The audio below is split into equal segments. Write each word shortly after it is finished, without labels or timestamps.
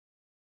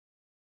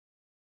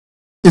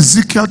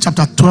Ezekiel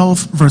chapter 12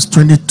 verse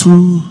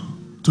 22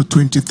 to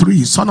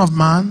 23. Son of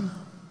man,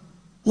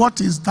 what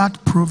is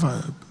that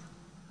proverb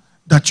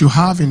that you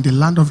have in the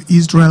land of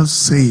Israel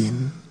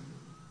saying,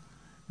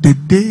 the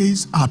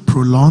days are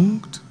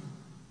prolonged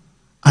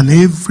and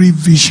every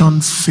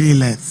vision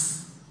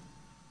faileth?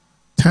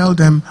 Tell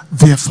them,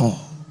 therefore,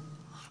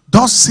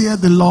 thus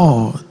saith the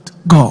Lord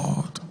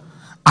God,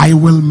 I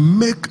will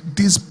make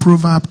this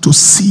proverb to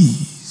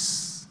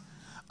cease,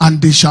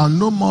 and they shall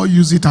no more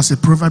use it as a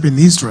proverb in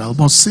Israel,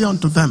 but say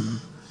unto them,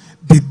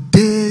 the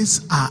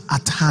days are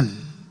at hand,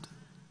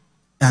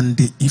 and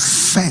the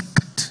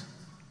effect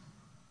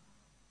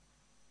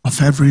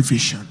of every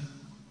vision.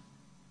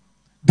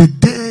 The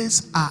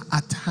days are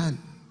at hand.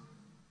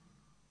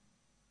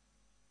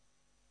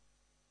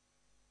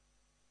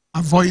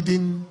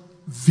 Avoiding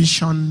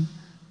vision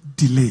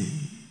delay.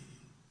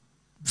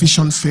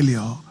 Vision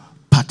failure,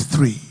 part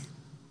 3.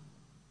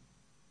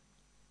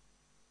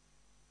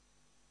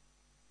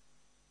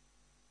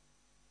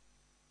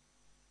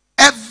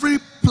 Every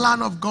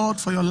plan of God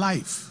for your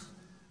life,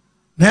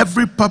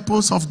 every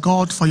purpose of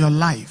God for your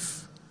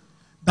life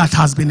that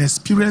has been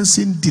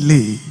experiencing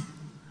delay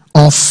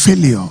or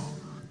failure,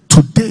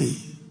 today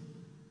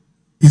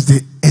is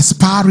the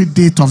expiry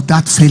date of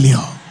that failure.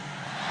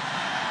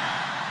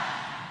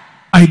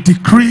 I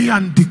decree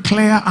and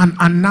declare and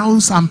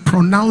announce and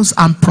pronounce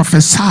and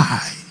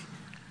prophesy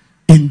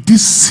in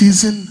this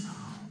season,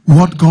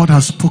 what God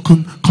has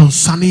spoken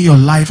concerning your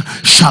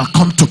life shall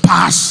come to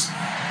pass.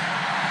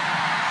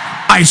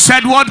 I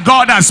said what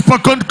God has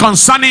spoken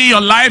concerning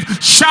your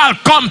life shall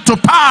come to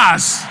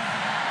pass.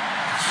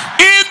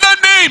 In the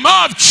name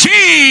of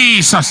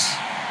Jesus.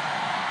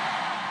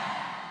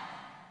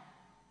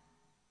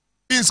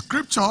 In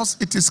scriptures,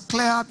 it is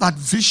clear that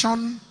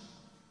vision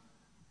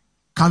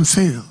can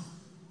fail.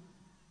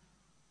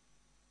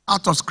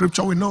 Out of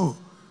scripture we know,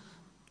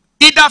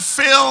 either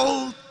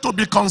fail to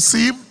be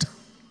conceived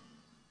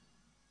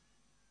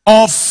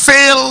or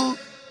fail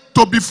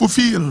to be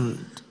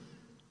fulfilled.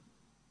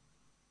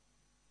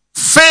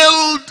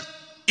 Failed,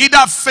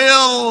 either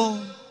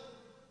fail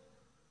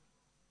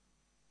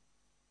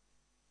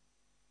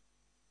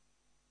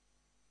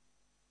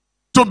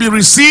to be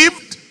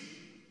received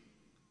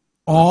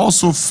or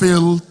also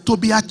fail to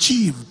be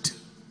achieved.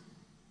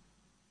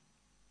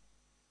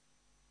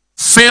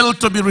 Fail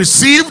to be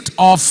received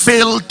or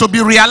fail to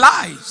be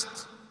realized.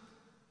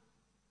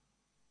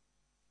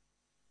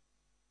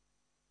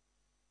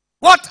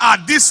 What are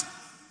these?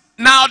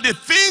 Now, the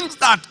things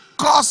that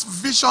cause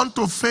vision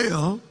to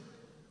fail,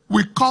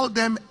 we call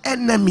them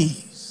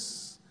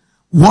enemies.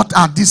 What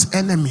are these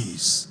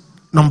enemies?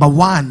 Number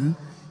one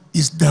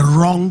is the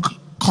wrong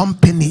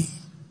company.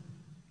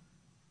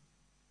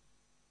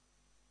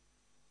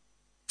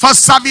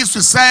 First service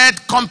we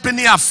said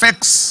company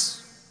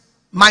affects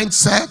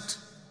mindset.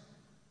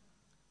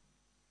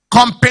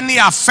 Company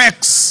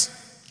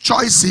affects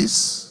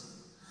choices,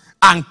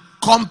 and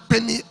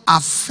company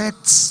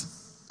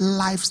affects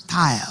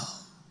lifestyle.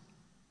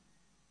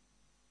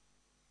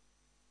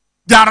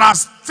 There are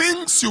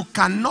things you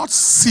cannot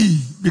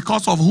see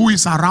because of who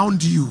is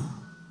around you.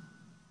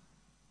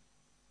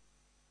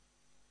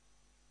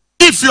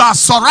 If you are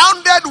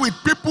surrounded with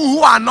people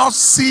who are not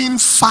seeing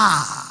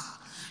far,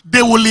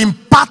 they will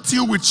impact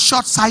you with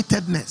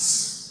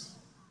short-sightedness.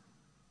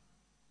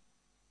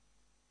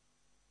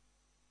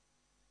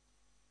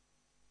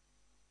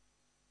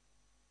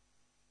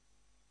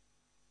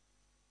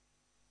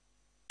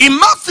 In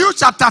Matthew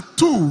chapter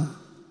 2,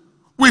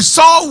 we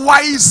saw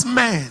wise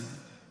men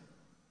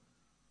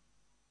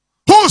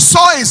who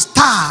saw a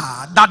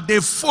star that they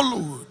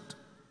followed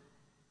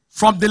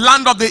from the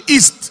land of the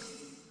east.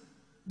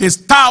 The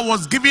star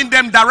was giving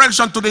them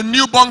direction to the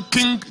newborn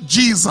King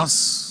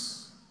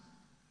Jesus.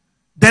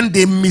 Then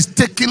they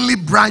mistakenly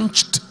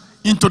branched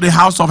into the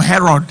house of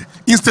Herod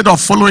instead of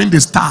following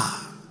the star.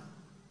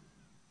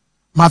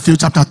 Matthew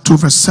chapter 2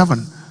 verse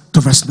 7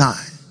 to verse 9.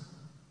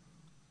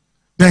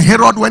 Then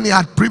Herod, when he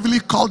had privily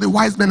called the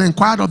wise men,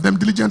 inquired of them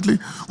diligently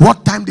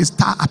what time the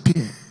star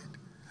appeared.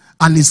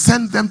 And he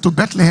sent them to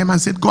Bethlehem and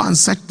said, go and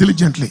search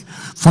diligently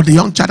for the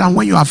young child, and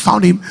when you have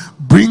found him,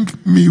 bring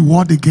me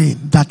word again,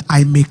 that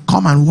I may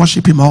come and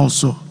worship him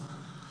also.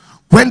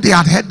 When they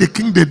had heard the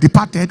king, they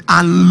departed,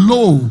 and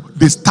lo,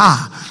 the star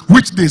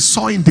which they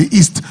saw in the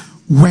east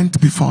went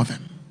before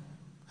them.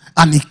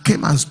 And he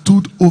came and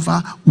stood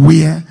over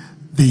where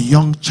the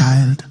young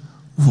child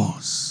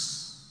was.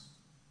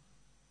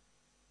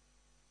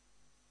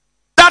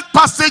 That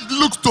passage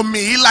looks to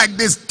me like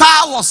the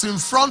star was in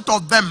front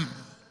of them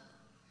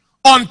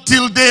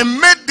until they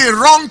made the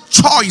wrong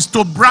choice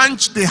to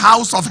branch the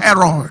house of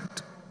Herod.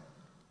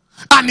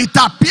 And it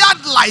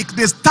appeared like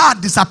the star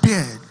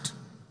disappeared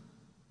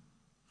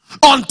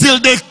until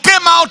they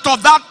came out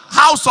of that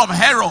house of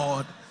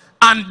Herod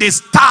and the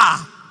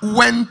star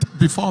went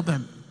before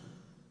them.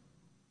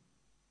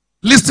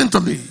 Listen to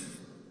me.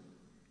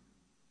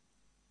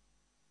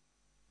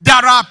 There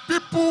are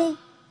people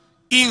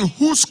in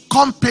whose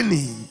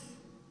company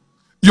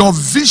your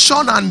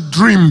vision and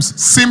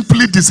dreams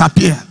simply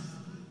disappear.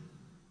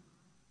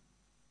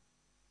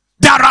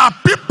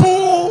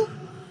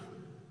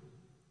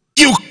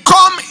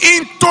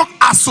 into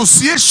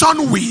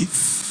association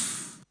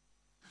with,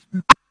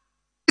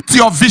 delete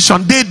your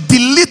vision, they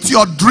delete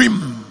your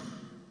dream.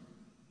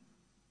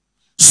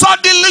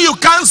 Suddenly you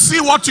can't see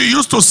what you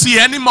used to see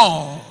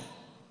anymore.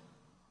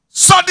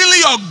 Suddenly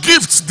your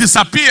gifts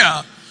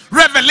disappear.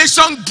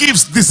 Revelation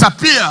gifts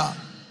disappear.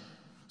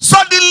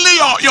 Suddenly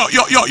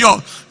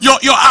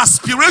your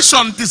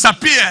aspiration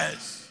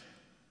disappears.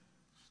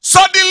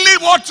 Suddenly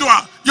what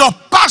your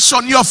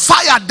passion, your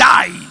fire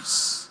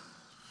dies.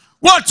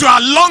 What you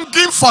are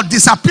longing for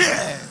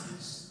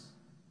disappears.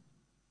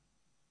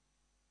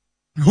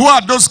 Who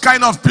are those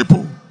kind of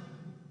people?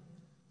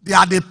 They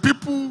are the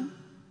people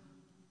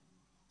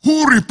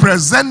who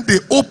represent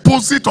the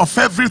opposite of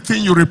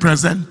everything you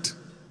represent.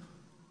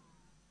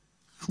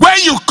 When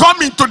you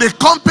come into the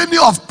company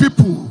of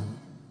people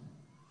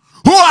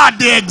who are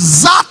the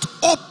exact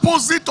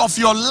opposite of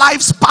your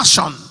life's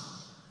passion,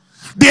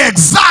 the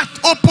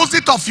exact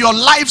opposite of your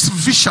life's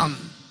vision,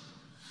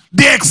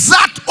 the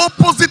exact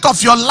opposite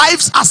of your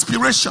life's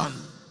aspiration,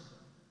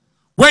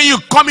 when you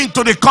come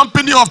into the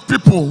company of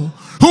people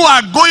who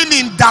are going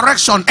in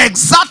direction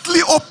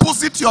exactly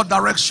opposite your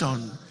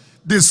direction,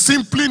 they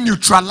simply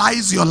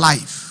neutralize your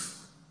life.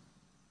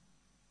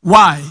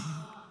 Why?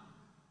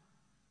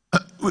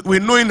 We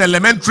know in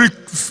elementary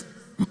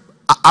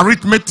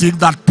arithmetic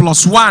that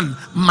 +1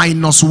 -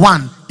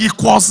 1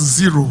 equals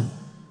 0.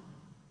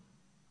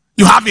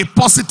 You have a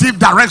positive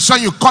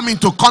direction, you come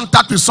into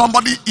contact with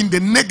somebody in the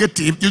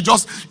negative, it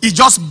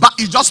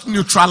just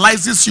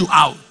neutralizes you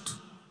out.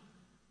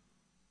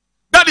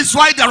 That is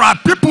why there are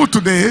people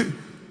today,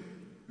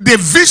 the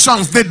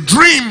visions, the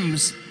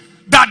dreams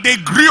that they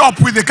grew up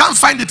with, they can't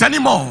find it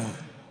anymore.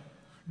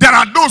 There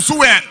are those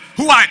who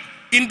are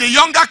in the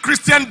younger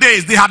Christian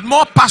days, they had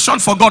more passion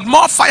for God,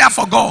 more fire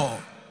for God.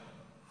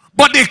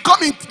 But they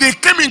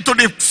came into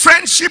the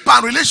friendship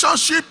and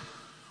relationship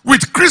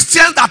with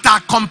Christians that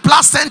are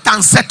complacent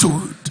and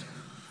settled.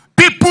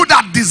 People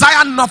that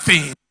desire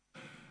nothing.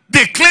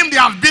 They claim they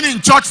have been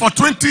in church for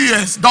 20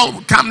 years.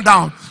 Don't, calm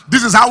down.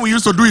 This is how we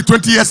used to do it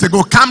 20 years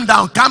ago. Calm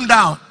down, calm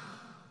down.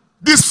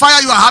 This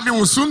fire you are having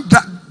will soon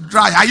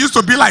dry. I used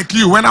to be like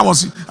you when I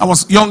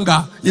was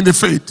younger in the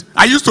faith.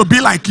 I used to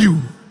be like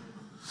you.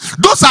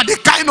 Those are the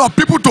kind of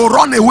people to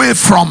run away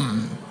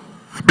from,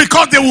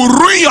 because they will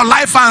ruin your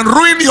life and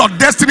ruin your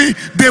destiny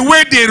the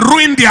way they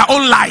ruin their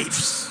own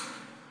lives.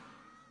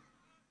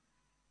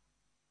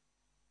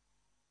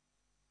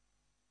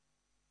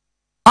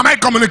 Am I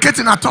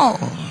communicating at all?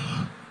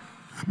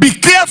 Be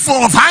careful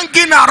of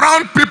hanging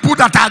around people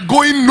that are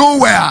going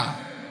nowhere.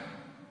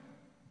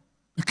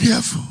 Be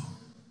careful.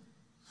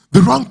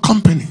 The wrong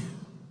company.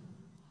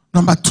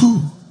 Number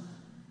 2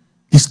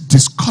 is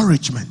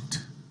discouragement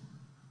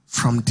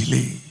from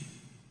delay.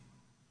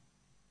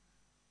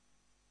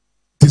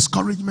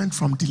 Discouragement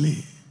from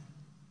delay.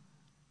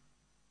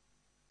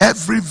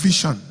 Every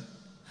vision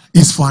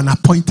is for an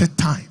appointed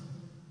time.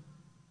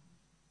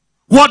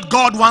 What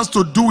God wants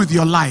to do with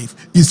your life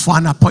is for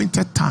an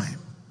appointed time.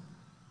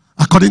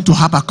 According to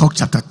Habakkuk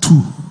chapter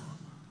 2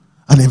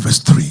 and in verse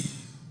 3.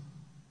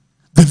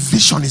 The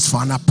vision is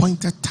for an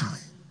appointed time.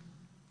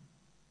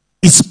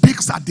 It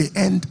speaks at the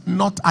end,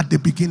 not at the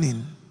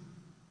beginning.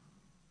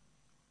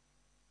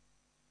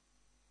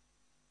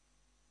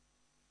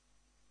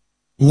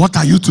 What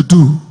are you to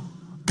do?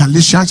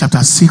 Galatians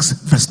chapter 6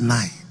 verse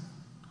 9.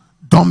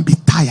 Don't be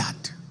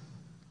tired.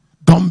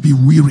 Don't be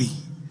weary.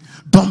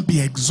 Don't be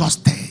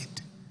exhausted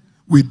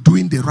with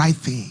doing the right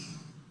thing.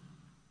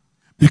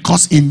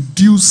 Because in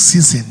due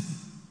season,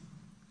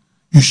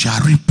 you shall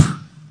reap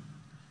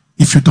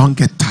if you don't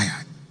get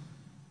tired.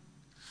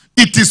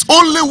 It is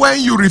only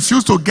when you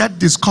refuse to get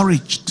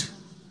discouraged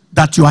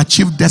that you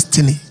achieve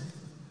destiny.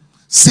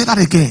 Say that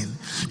again.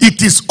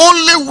 It is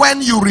only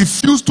when you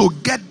refuse to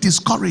get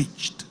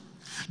discouraged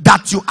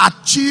that you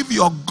achieve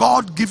your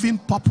God-given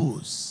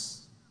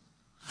purpose.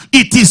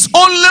 It is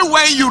only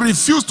when you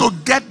refuse to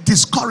get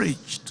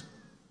discouraged.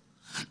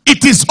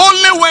 It is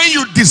only when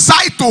you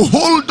decide to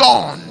hold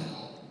on.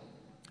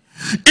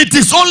 It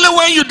is only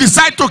when you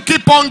decide to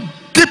keep on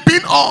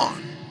keeping on.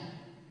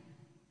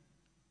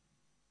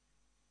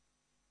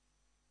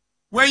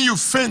 When you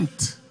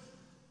faint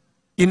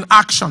in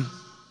action,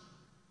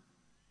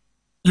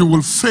 you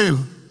will fail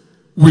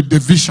with the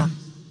vision.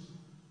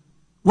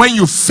 When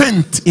you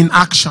faint in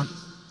action,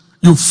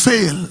 you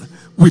fail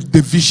with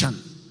the vision.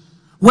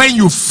 When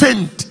you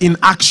faint in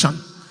action,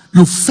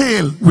 you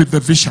fail with the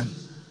vision.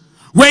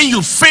 When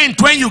you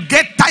faint, when you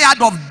get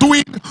tired of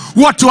doing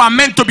what you are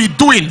meant to be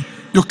doing,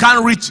 you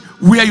can't reach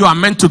where you are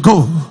meant to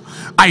go.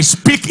 I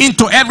speak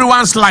into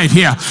everyone's life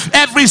here.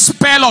 Every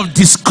spell of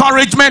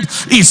discouragement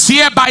is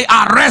hereby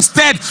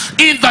arrested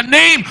in the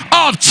name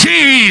of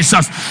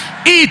Jesus.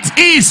 It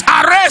is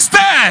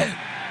arrested.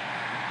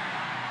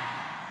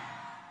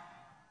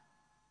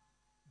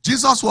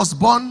 Jesus was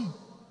born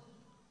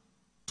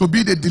to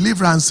be the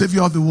deliverer and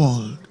savior of the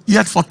world.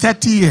 Yet for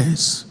 30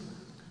 years,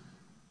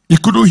 he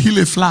couldn't heal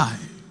a fly.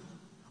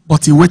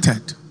 But he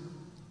waited.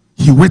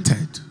 He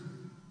waited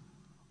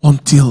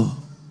until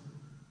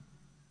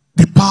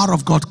the power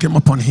of God came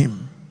upon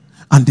him.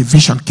 and the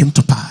vision came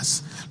to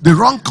pass. The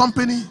wrong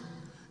company,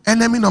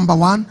 enemy number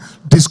 1.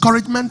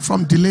 Discouragement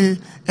from delay,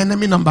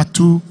 enemy number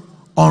 2.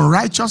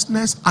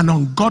 Unrighteousness and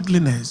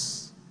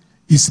ungodliness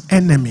is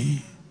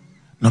enemy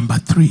number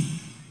 3.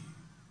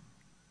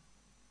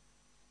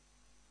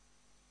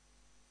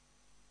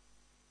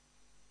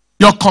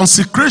 Your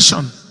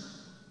consecration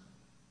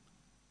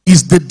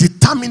is the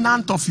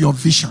determinant of your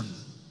vision.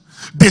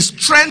 The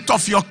strength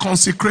of your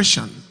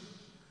consecration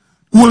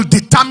will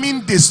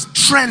determine the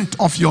strength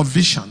of your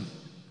vision.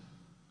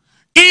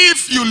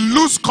 If you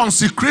lose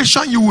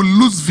consecration, you will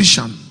lose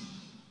vision.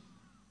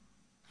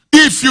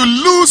 If you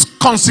lose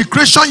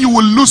consecration, you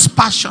will lose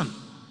passion.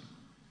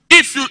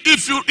 If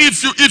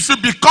you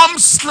become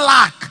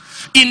slack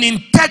in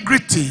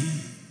integrity,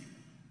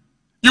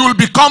 you will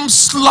become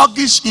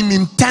sluggish in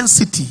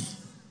intensity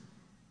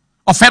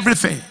of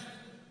everything.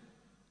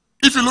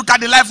 If you look at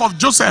the life of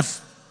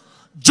Joseph,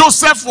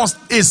 Joseph was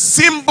a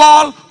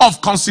symbol of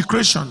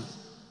consecration.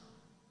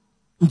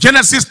 In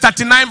Genesis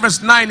 39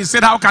 verse 9, he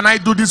said, how can I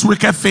do this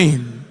wicked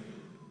thing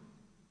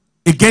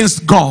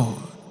against God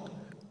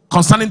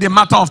concerning the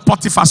matter of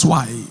Potiphar's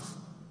wife?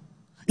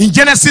 In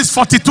Genesis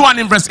 42 and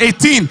in verse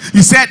 18,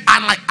 he said,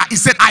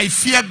 I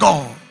fear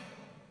God.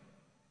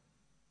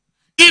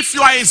 If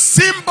you are a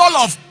symbol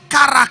of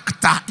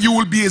character, you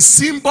will be a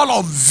symbol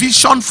of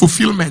vision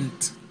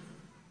fulfillment.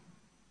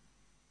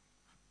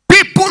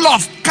 People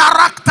of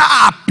character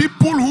are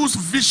people whose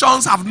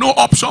visions have no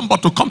option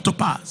but to come to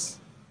pass.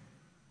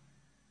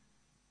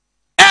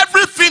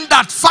 Everything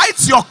that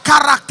fights your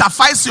character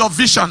fights your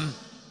vision.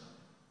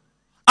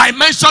 I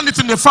mentioned it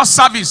in the first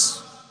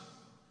service.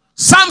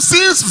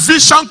 Samson's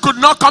vision could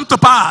not come to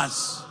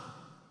pass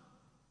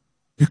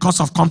because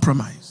of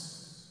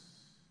compromise.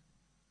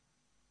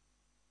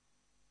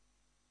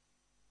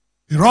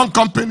 The wrong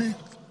company,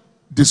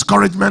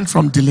 discouragement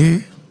from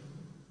delay,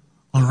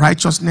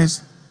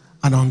 unrighteousness,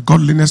 and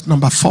ungodliness.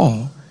 Number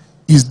 4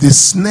 is the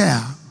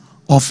snare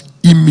of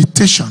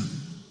imitation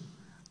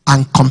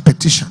and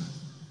competition.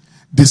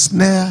 The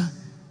snare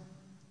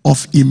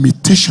of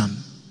imitation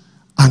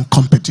and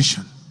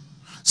competition.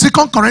 2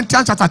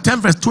 Corinthians chapter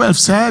 10 verse 12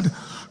 said,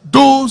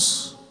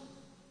 those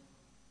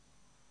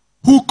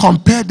who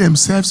compare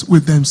themselves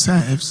with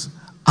themselves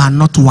are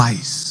not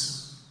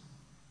wise.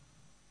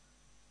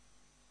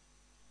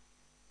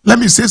 Let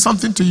me say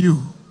something to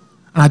you,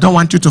 and I don't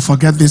want you to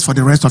forget this for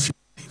the rest of your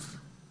life.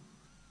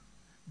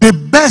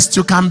 The best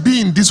you can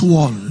be in this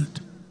world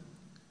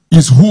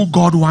is who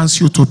God wants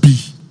you to be.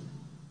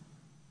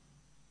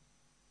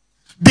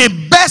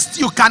 The best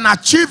you can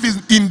achieve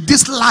in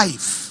this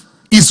life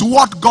is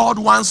what God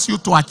wants you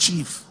to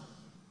achieve.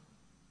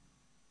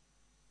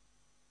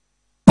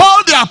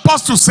 Paul the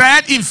apostle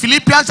said in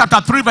Philippians chapter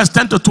 3 verse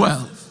 10 to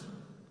 12,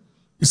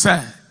 he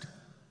said,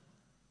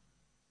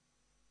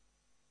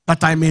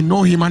 that I may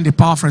know him and the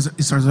power of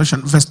his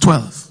resurrection. Verse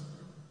 12.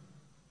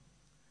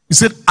 He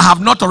said, I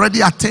have not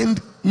already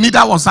attained,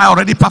 neither was I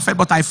already perfect,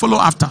 but I follow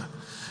after.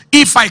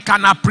 If I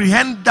can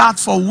apprehend that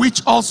for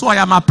which also I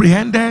am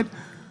apprehended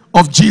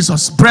of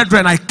Jesus.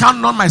 Brethren, I count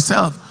not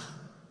myself.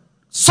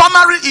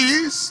 Summary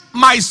is,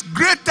 my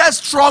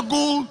greatest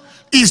struggle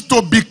is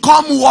to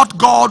become what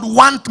God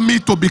wants me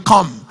to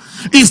become.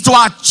 Is to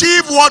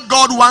achieve what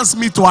God wants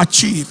me to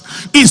achieve.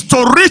 Is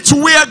to reach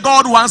where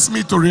God wants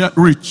me to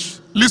reach.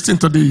 Listen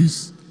to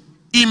this.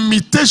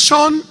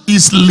 Imitation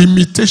is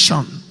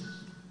limitation.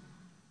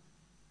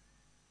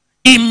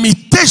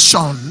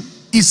 Imitation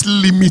is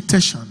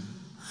limitation.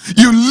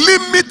 You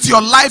limit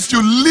your life,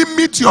 you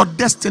limit your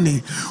destiny.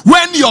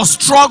 When your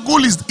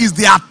struggle is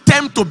the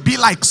attempt to be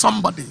like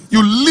somebody,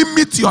 you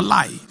limit your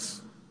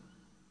life.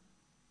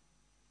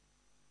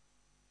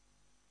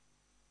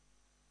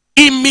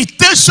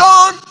 Imitation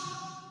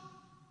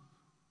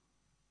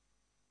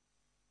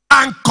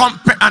and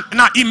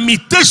now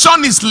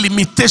imitation is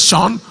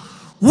limitation,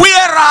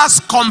 whereas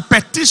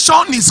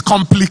competition is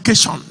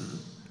complication.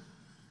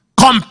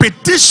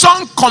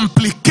 Competition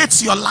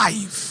complicates your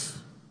life.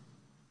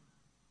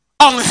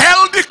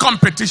 Unhealthy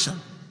competition,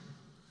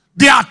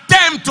 the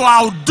attempt to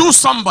outdo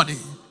somebody,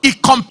 it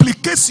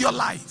complicates your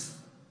life.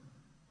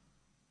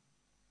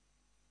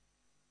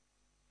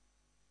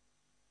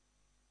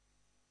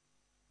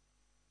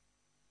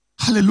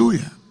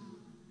 Hallelujah.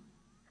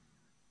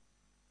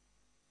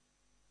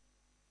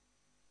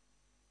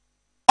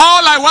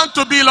 All I want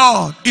to be,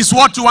 Lord, is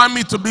what you want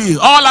me to be.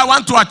 All I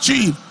want to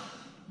achieve.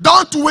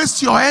 Don't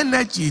waste your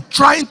energy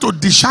trying to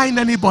design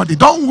anybody.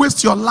 Don't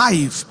waste your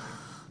life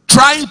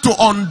trying to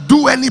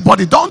undo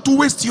anybody. Don't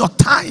waste your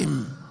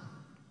time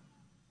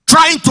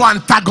trying to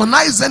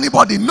antagonize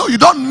anybody. No, you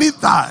don't need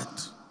that.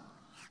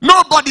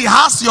 Nobody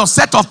has your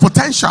set of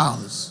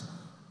potentials.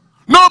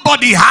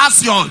 Nobody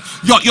has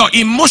your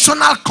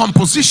emotional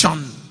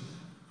composition.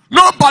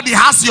 Nobody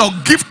has your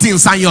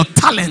giftings and your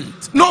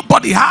talent.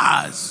 Nobody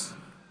has.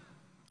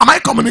 Am I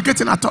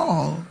communicating at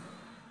all?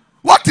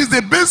 What is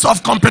the base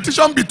of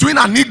competition between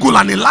an eagle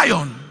and a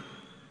lion?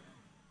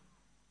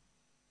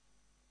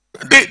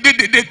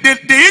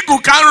 The eagle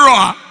can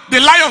roar, the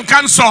lion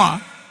can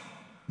soar.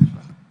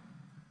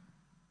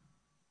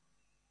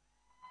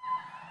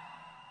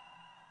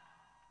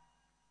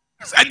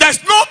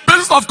 There's no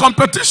basis of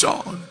competition.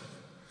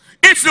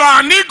 If you are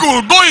an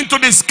eagle, go into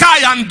the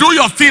sky and do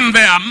your thing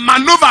there,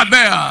 maneuver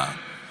there.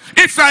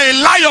 If you are a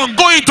lion,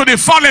 go into the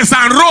forest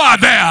and roar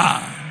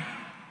there.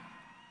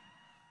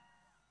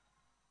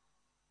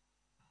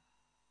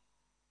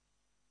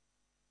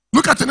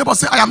 Look at your neighbor and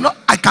say,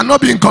 I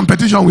cannot be in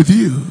competition with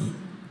you.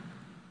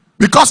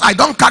 Because I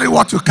don't carry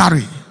what you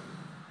carry.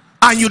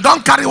 And you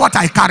don't carry what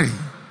I carry.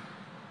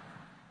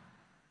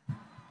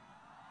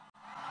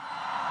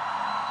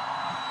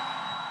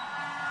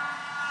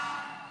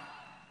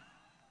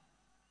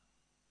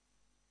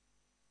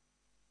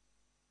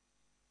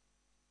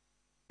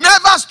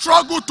 Never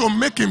struggle to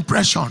make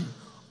impression.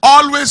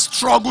 Always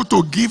struggle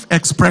to give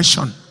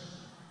expression.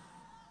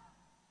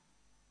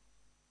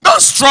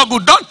 Don't struggle.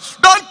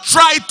 Don't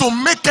try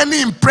to make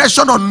any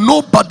impression on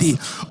nobody.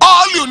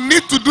 All you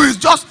need to do is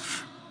just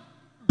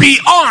be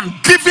on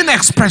giving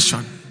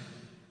expression.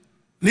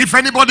 And if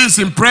anybody is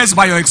impressed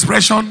by your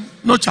expression,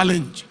 no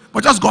challenge.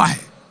 But just go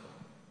ahead.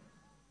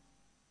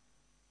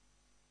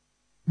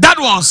 That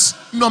was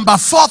number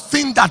 4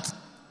 thing that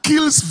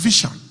kills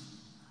vision.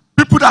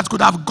 People that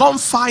could have gone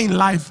far in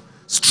life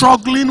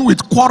struggling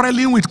with,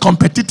 quarreling with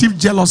competitive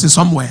jealousy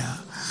somewhere.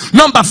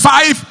 Number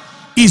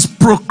 5 is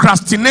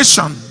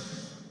procrastination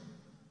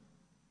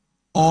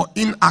or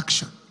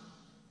inaction.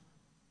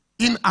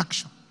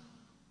 Inaction.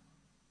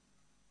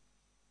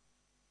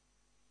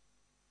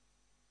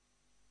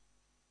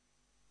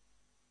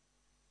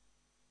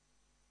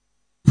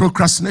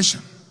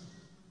 Procrastination.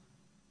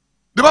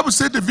 The Bible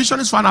said the vision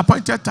is for an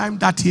appointed time,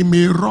 that he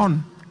may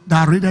run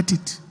that readeth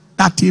it.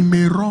 That he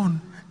may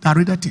run that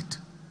readeth it.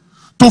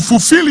 To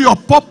fulfill your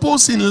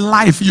purpose in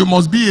life, you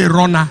must be a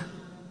runner.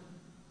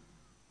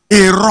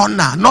 A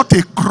runner, not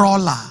a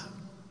crawler.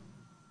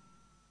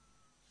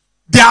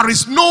 There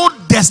is no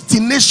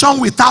destination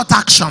without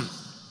action.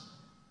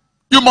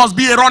 You must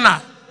be a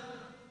runner.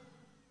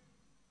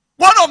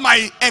 One of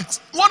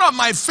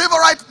my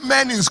favorite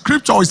men in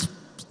scripture is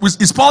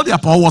Paul the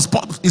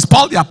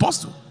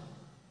Apostle.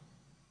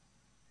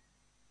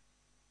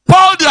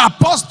 Paul the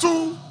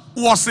Apostle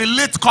was a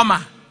late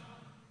comer.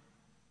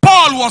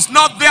 Paul was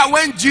not there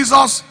when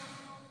Jesus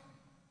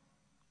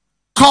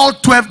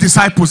called 12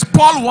 disciples.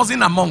 Paul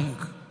wasn't among.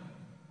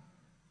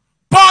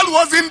 Paul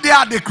wasn't there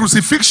at the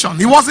crucifixion.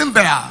 He wasn't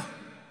there.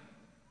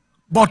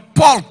 But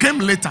Paul came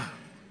later.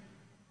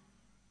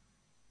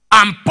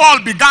 And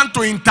Paul began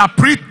to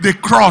interpret the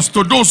cross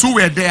to those who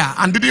were there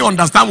and didn't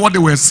understand what they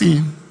were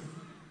seeing.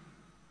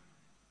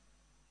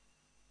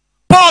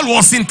 Paul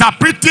was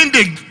interpreting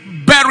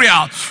the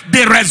burial,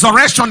 the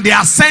resurrection, the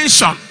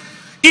ascension.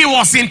 He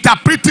was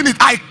interpreting it.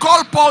 I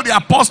call Paul the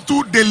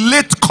Apostle the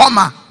late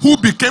comer who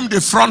became the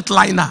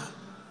frontliner.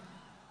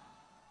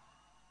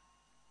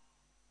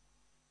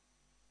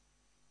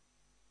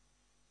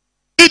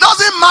 It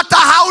doesn't matter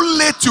how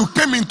late you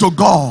came into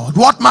God.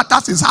 What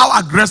matters is how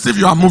aggressive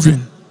you are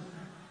moving.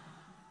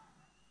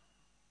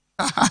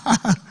 1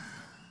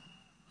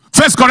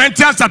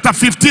 Corinthians chapter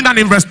 15 and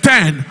in verse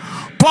 10,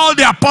 Paul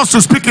the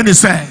Apostle speaking, he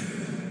said,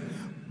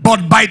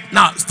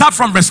 now start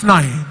from verse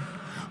 9.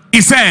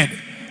 He said,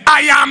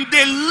 I am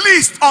the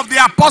least of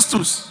the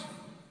apostles.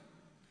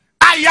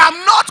 I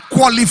am not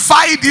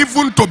qualified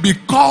even to be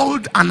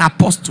called an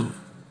apostle.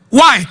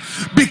 Why?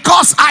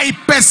 Because I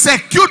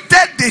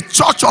persecuted the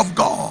church of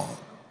God.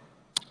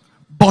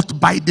 But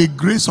by the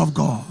grace of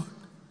God,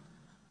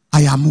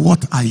 I am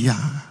what I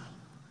am.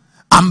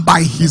 And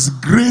by his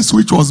grace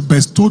which was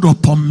bestowed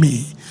upon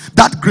me,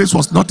 that grace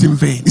was not in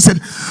vain. He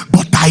said,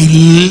 but I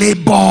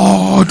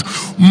labored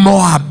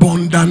more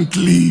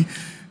abundantly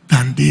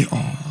than they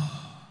all.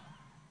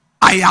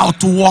 I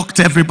outworked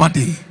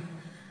everybody.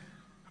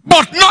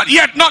 But not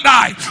yet, not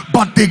I.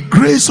 But the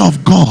grace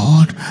of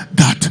God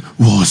that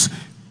was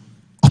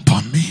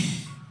upon me.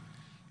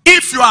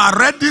 If you are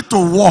ready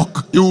to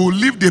walk, you will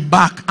leave the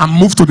back and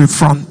move to the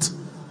front.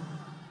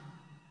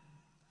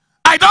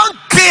 I don't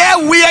care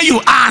where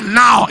you are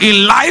now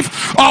in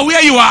life or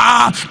where you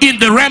are in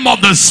the realm of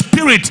the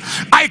spirit.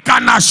 I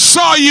can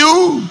assure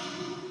you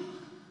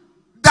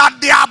that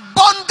the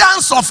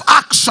abundance of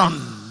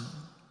action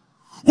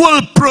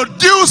will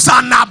produce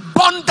an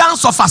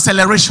abundance of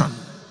acceleration.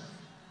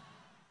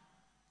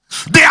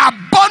 The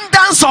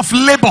abundance of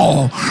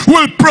labor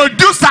will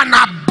produce an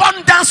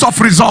abundance of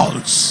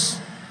results.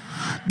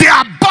 The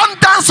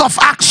abundance of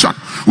action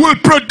will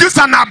produce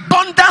an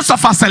abundance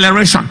of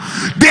acceleration.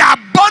 The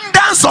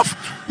abundance of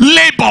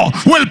labor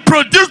will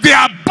produce the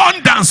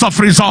abundance of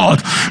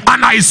result.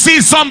 And I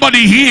see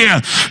somebody here,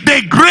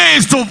 the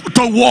grace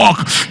to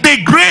walk, the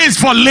grace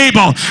for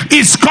labor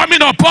is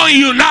coming upon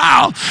you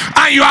now,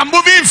 and you are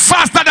moving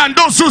faster than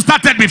those who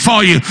started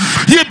before you.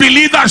 You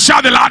believe that?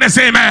 Shout the loudest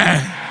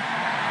amen.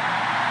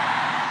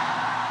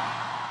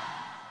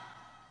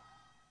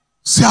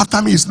 See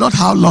after me, it's not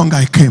how long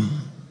I came,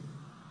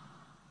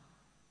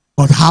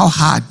 but how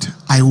hard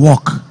I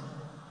walk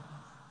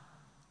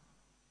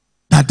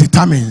that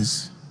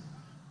determines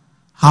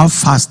how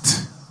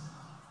fast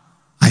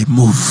I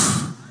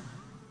move.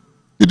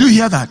 Did you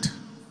hear that?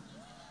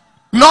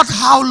 Not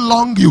how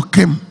long you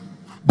came,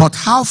 But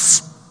how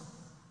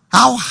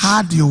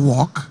hard you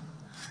walk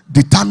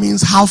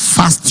determines how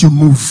fast you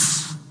move.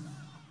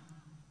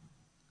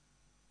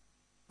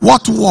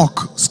 What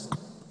walk?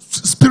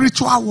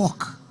 Spiritual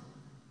walk.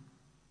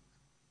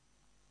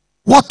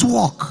 What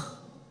walk?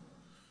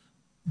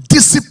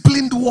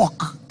 Disciplined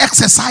walk.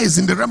 Exercise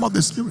in the realm of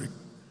the spirit.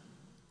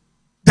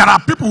 There are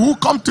people who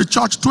come to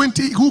church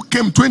who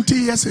came 20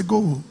 years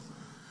ago.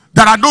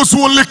 There are those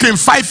who only came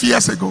 5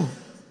 years ago.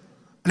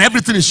 And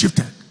everything is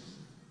shifted.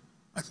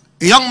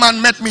 A young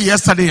man met me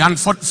yesterday, and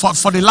for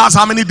the last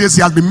how many days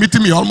he has been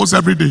meeting me almost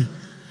every day.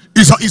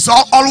 It's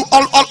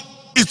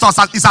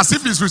as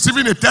if he's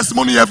receiving a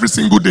testimony every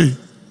single day.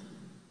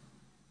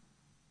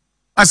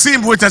 I see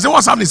him wait. I say,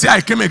 what's happening? He say,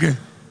 I came again.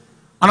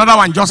 Another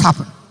one just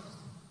happened.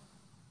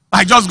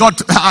 I just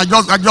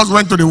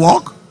went to the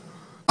work,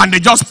 and they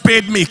just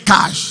paid me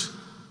cash.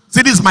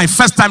 See, this is my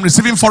first time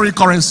receiving foreign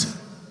currency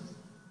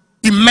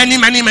in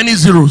many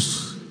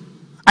zeros.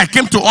 I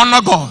came to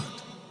honor God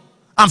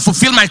and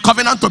fulfill my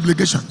covenant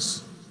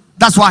obligations.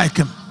 That's why I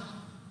came.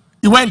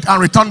 He went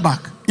and returned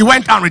back. He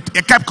went and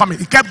he kept coming.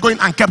 He kept going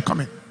and kept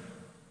coming.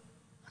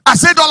 I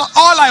said,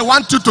 all I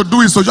want you to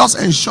do is to just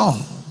ensure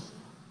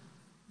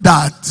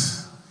that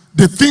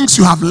the things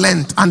you have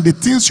learned and the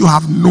things you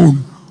have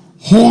known,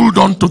 hold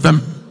on to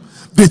them.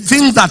 The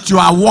things that you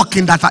are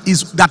working,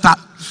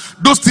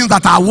 those things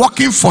that are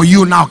working for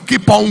you now,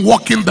 keep on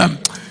working them.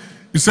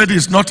 He said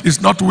he's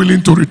not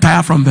willing to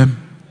retire from them.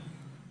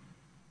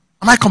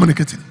 Am I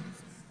communicating?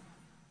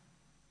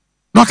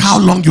 Not how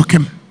long you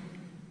came,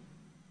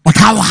 but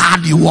how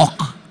hard you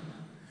walk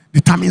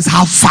determines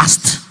how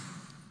fast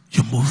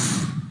you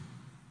move.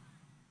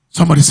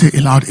 Somebody say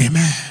aloud,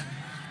 amen.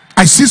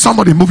 I see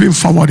somebody moving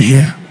forward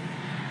here.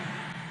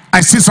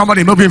 I see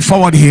somebody moving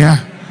forward here.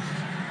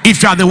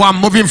 If you are the one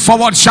moving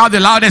forward, shout the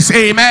loudest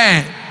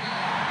amen.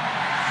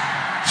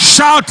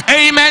 Shout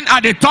amen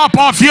at the top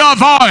of your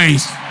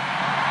voice.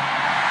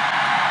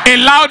 A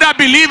louder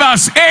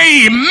believers,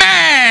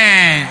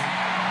 amen.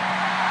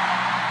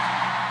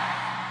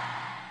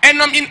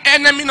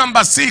 Enemy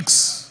number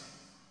 6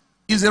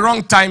 is the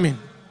wrong timing.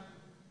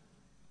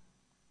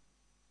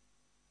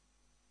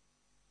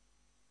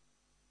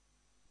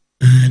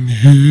 In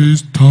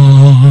his time,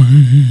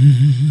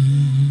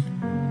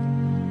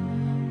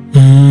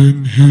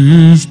 in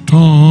his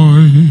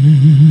time,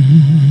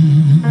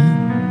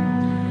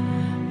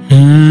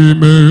 he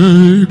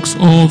makes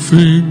all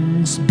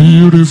things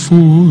beautiful.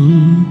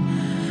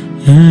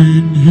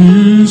 In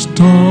his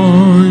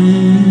time,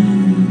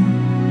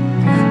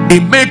 he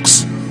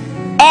makes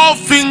all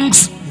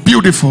things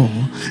beautiful.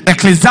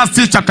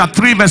 Ecclesiastes chapter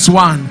 3 verse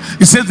 1.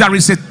 It says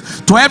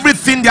to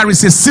everything there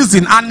is a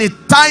season and a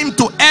time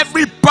to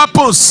every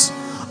purpose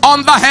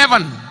under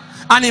heaven.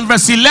 And in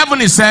verse 11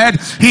 he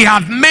said, he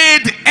hath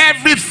made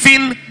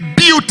everything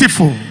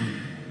beautiful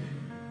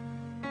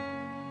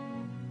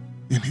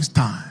in his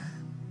time.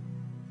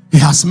 He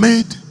has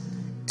made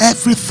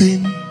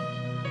everything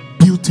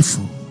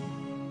beautiful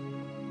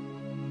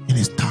in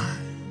his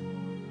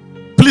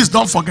time. Please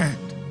don't forget,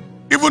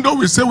 even though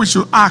we say we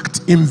should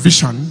act in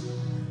vision,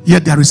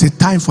 yet there is a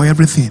time for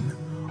everything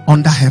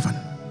under heaven.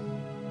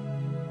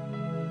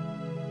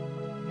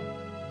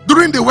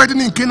 During the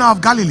wedding in Cana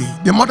of Galilee,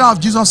 the mother of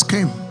Jesus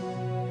came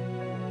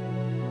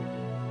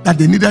that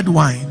they needed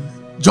wine.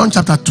 John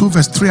chapter 2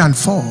 verse 3 and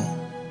 4.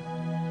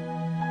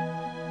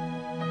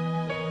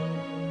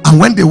 And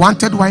when they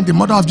wanted wine, the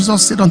mother of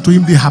Jesus said unto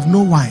him, they have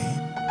no wine.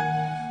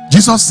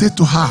 Jesus said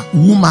to her,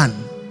 woman,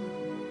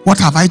 what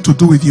have I to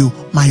do with you?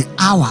 My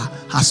hour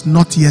has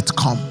not yet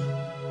come.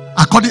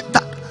 According to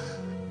that,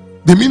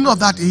 the meaning of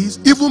that is,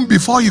 even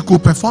before he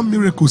could perform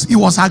miracles, it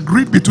was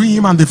agreed between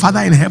him and the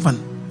Father in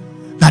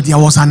heaven that there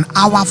was an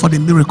hour for the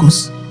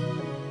miracles.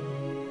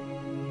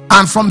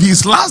 And from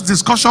his last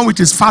discussion with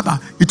his father,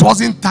 it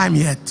wasn't time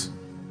yet.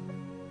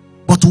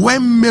 But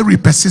when Mary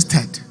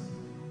persisted,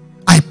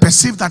 I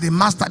perceived that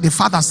the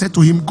father said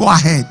to him, go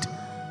ahead.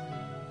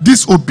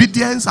 This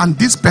obedience and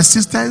this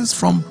persistence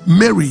from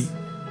Mary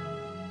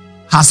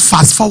has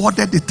fast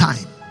forwarded the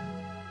time.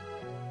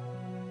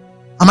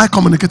 Am I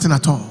communicating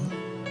at all?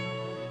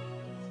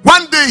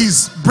 One day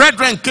his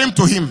brethren came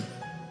to him.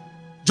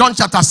 John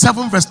chapter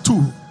 7 verse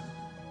 2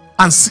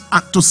 and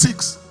to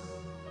 6.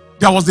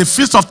 There was the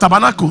Feast of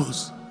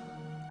Tabernacles.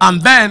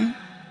 And then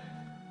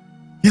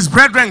his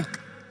brethren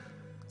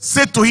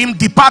said to him,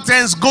 depart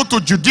hence, go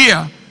to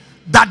Judea,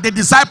 that the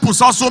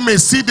disciples also may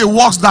see the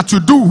works that you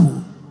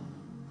do.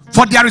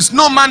 For there is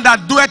no man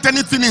that doeth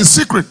anything in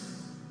secret,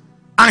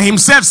 and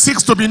himself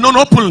seeks to be known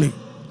openly.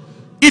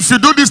 If you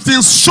do these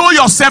things, show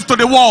yourself to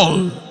the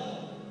world.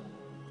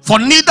 For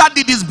neither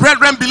did his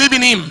brethren believe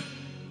in him.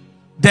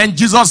 Then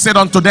Jesus said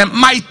unto them,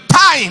 my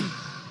time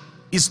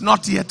is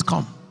not yet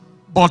come,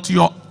 but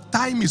your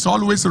time is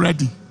always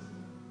ready.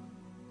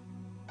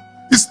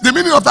 The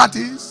meaning of that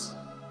is,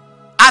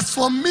 as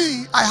for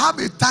me, I have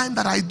a time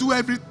that I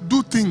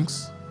do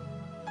things.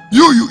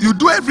 You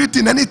do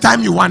everything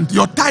anytime you want.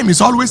 Your time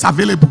is always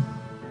available.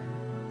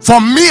 For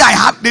me, I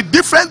have the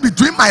difference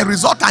between my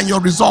result and your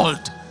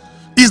result.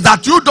 is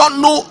that you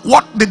don't know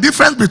what the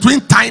difference between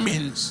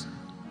timings.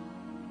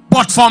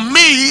 But for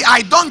me,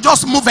 I don't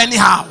just move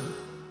anyhow.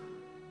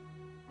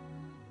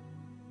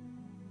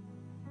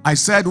 I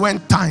said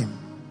when time,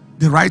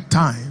 the right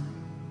time,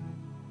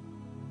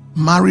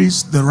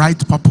 marries the right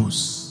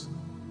purpose,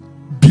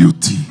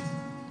 beauty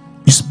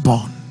is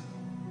born.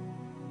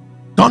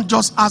 Don't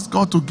just ask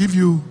God to give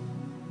you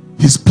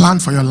his plan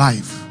for your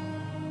life.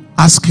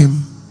 Ask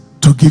him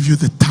to give you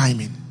the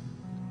timing.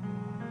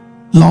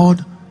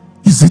 Lord,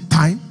 is it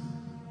time?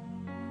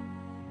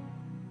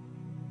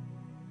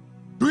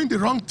 Doing the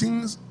wrong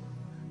things,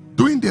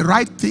 doing the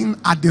right thing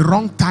at the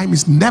wrong time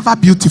is never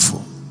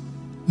beautiful.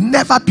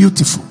 Never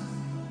beautiful.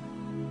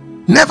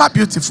 Never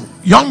beautiful.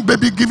 Young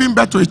baby giving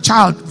birth to a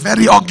child,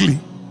 very ugly.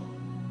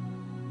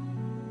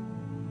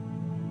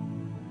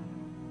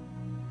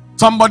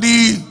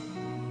 Somebody,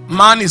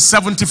 man is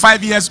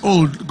 75 years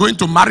old, going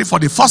to marry for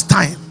the first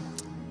time.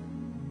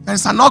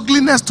 There's an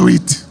ugliness to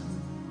it.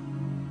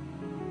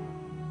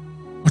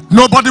 But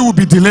nobody will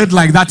be delayed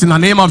like that in the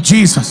name of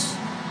Jesus.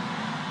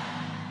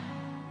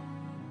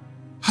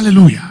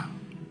 Hallelujah.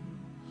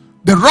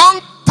 The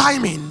wrong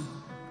timing,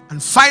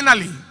 and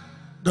finally,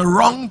 the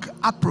wrong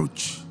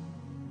approach.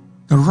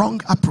 The wrong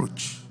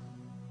approach.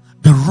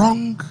 The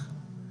wrong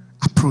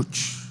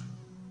approach.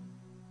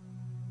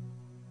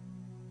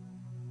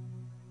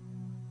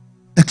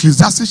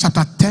 Ecclesiastes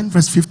chapter 10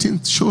 verse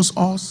 15 shows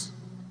us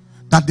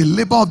that the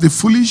labor of the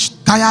foolish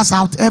tires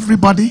out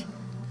everybody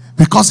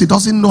because he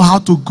doesn't know how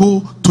to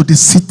go to the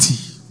city.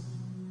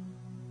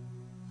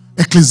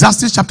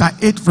 Ecclesiastes chapter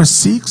 8 verse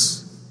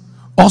 6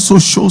 also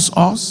shows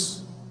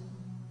us,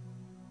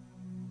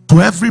 to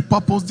every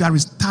purpose there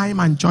is time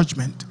and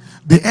judgment.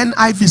 The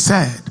NIV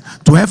said,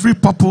 to every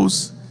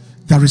purpose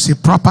there is a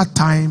proper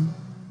time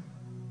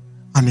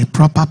and a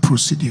proper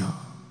procedure.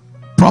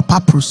 Proper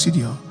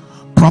procedure.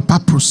 Proper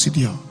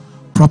procedure.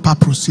 Proper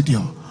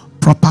procedure.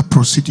 Proper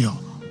procedure.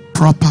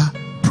 Proper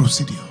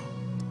procedure.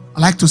 I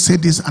like to say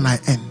this and I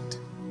end.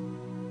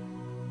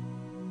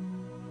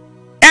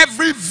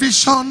 Every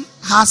vision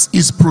has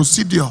its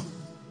procedure.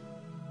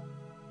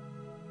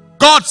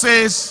 God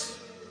says,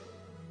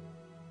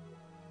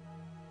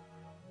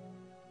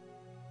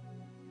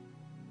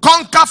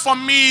 conquer for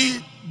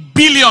me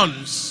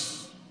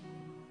billions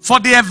for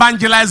the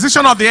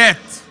evangelization of the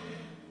earth.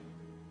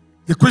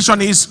 The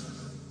question is,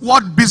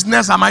 what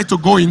business am I to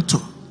go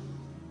into?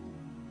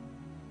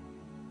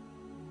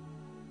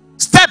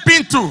 Step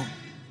into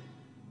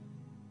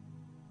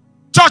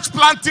church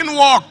planting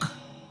work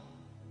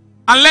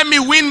and let me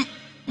win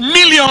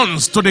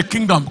millions to the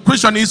kingdom.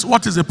 Question is,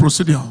 what is the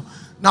procedure?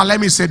 Now let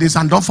me say this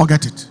and don't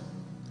forget it.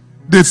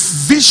 The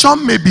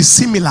vision may be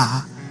similar,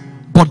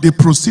 but the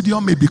procedure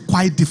may be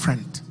quite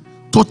different.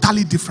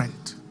 Totally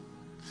different.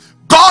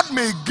 God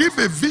may give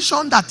a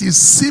vision that is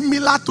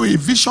similar to a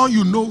vision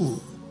you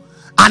know,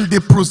 and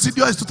the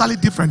procedure is totally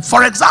different.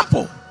 For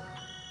example,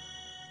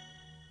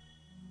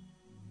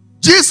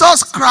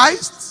 Jesus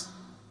Christ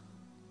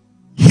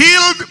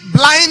healed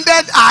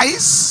blinded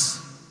eyes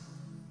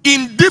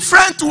in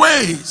different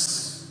ways.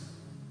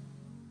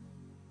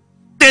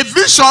 The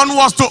vision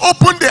was to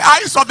open the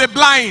eyes of the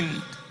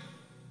blind,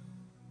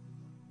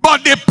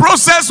 but the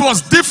process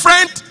was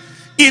different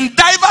in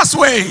diverse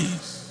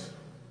ways.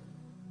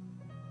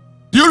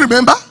 Do you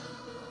remember?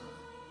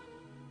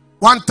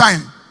 One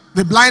time,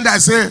 the blind eye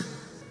said,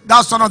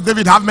 "Thou son of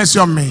David, have mercy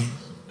on me."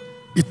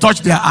 He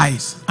touched their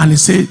eyes and he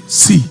said,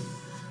 "See."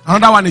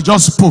 Another one, he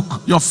just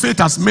spoke, "Your faith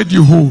has made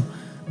you whole.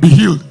 Be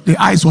healed." The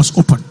eyes was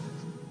open.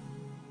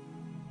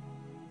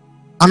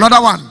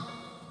 Another one,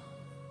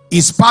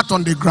 he spat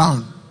on the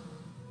ground,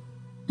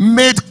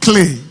 made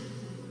clay,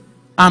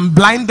 and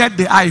blinded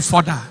the eye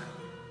further,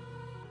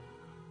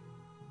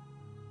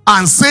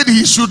 and said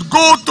he should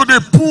go to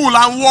the pool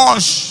and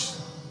wash.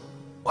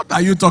 What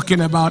are you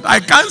talking about? I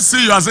can't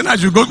see you. As soon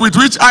as you go, with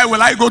which eye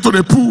will I go to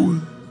the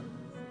pool?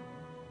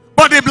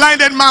 But the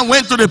blinded man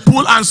went to the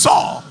pool and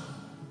saw.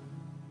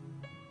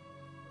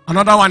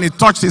 Another one, he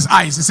touched his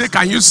eyes. He said,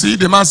 "Can you see?"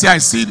 The man said, "I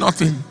see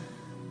nothing."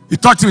 He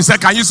touched him. He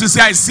said, "Can you see?" He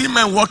said, "I see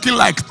men walking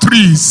like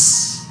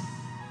trees."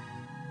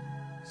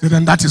 He said,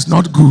 "Then that is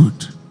not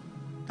good.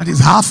 That is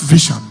half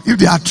vision. If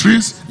they are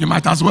trees, you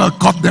might as well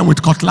cut them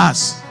with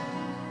cutlass."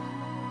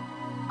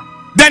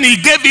 Then he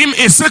gave him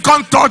a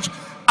second touch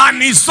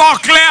and he saw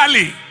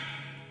clearly.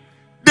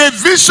 The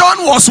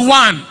vision was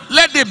one.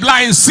 Let the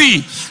blind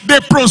see.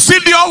 The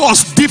procedure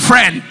was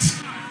different.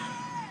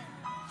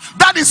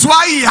 That is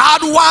why he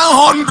had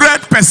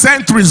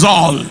 100%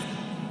 result.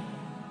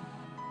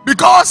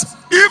 Because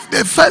if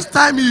the first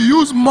time you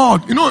use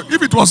mud, you know,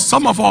 if it was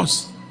some of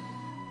us,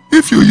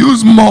 if you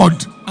use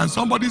mud and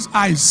somebody's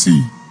eyes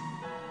see,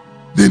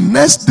 the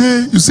next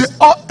day you say,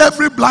 "Oh,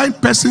 every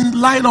blind person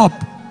line up."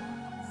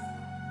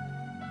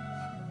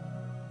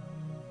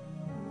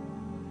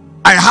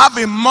 I have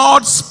a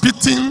mud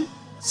spitting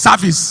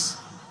service.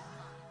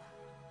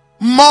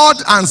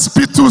 Mud and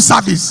spittle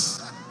service.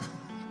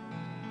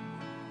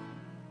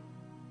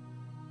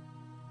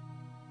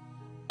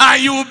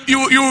 And you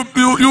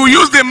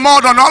use the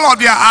mud on all of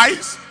their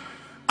eyes,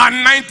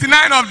 And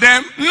 99 of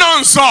them,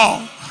 none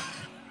saw.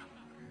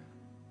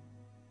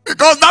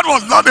 Because that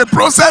was not the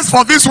process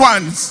for these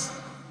ones.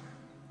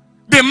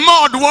 The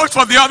mud worked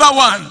for the other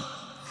one.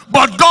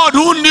 But God,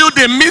 who knew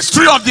the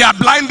mystery of their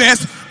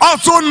blindness,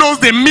 also knows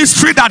the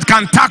mystery that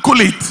can tackle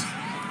it.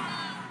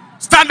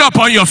 Stand up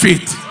on your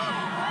feet.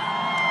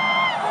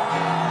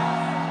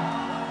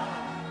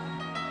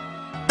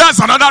 That's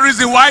another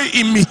reason why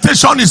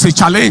imitation is a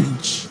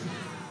challenge.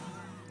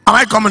 Am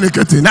I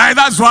communicating? Now,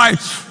 that's why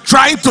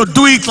trying to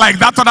do it like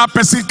that other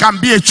person can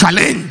be a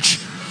challenge.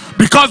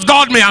 Because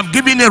God may have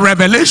given a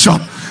revelation,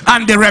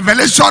 and the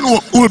revelation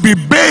will be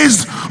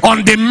based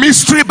on the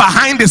mystery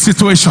behind the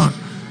situation.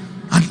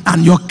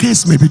 And your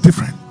case may be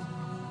different.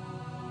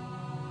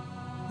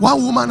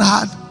 One woman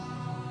had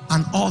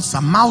an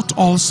ulcer, mouth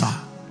ulcer,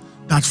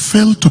 that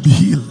failed to be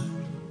healed.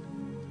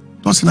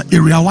 It was in an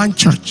area 1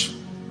 church.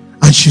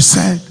 And she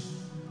said,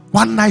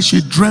 one night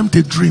she dreamt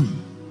a dream.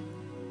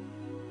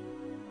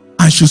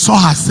 And she saw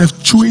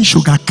herself chewing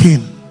sugar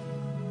cane.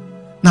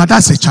 Now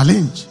that's a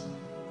challenge.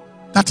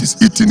 That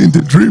is eating in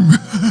the dream.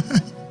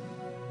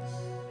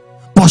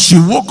 But she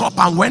woke up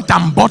and went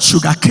and bought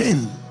sugar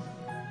cane.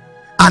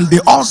 And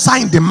the ulcer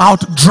in the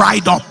mouth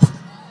dried up.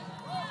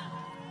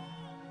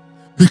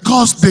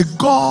 Because the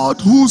God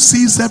who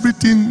sees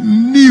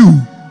everything knew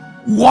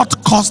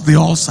what caused the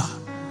ulcer.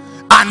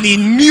 And he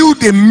knew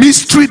the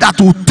mystery that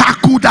would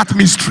tackle that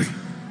mystery.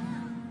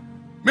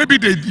 Maybe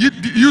they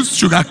used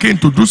sugar cane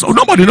to do so.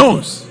 Nobody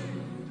knows.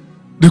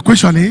 The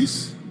question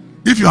is,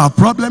 if you have a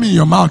problem in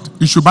your mouth,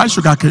 you should buy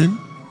sugar cane?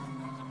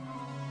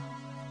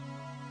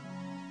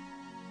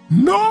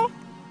 No.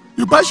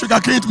 You buy sugar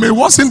cane, it may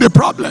worsen the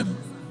problem.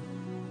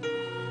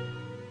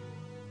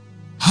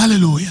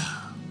 Hallelujah.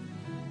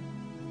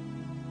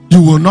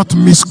 You will not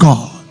miss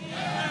God.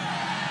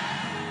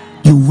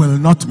 You will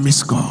not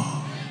miss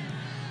God.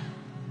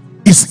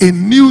 It's a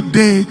new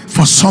day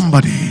for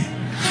somebody.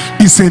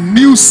 It's a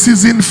new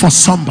season for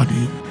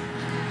somebody.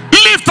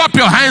 Lift up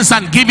your hands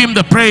and give him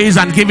the praise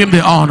and give him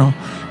the honor.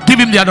 Give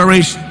him the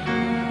adoration.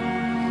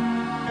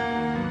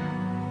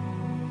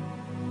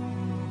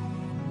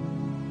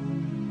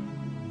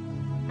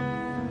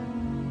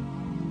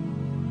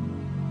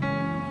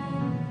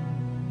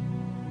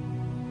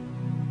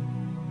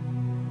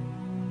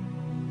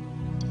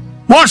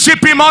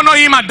 Worship him, honor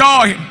him,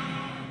 adore him.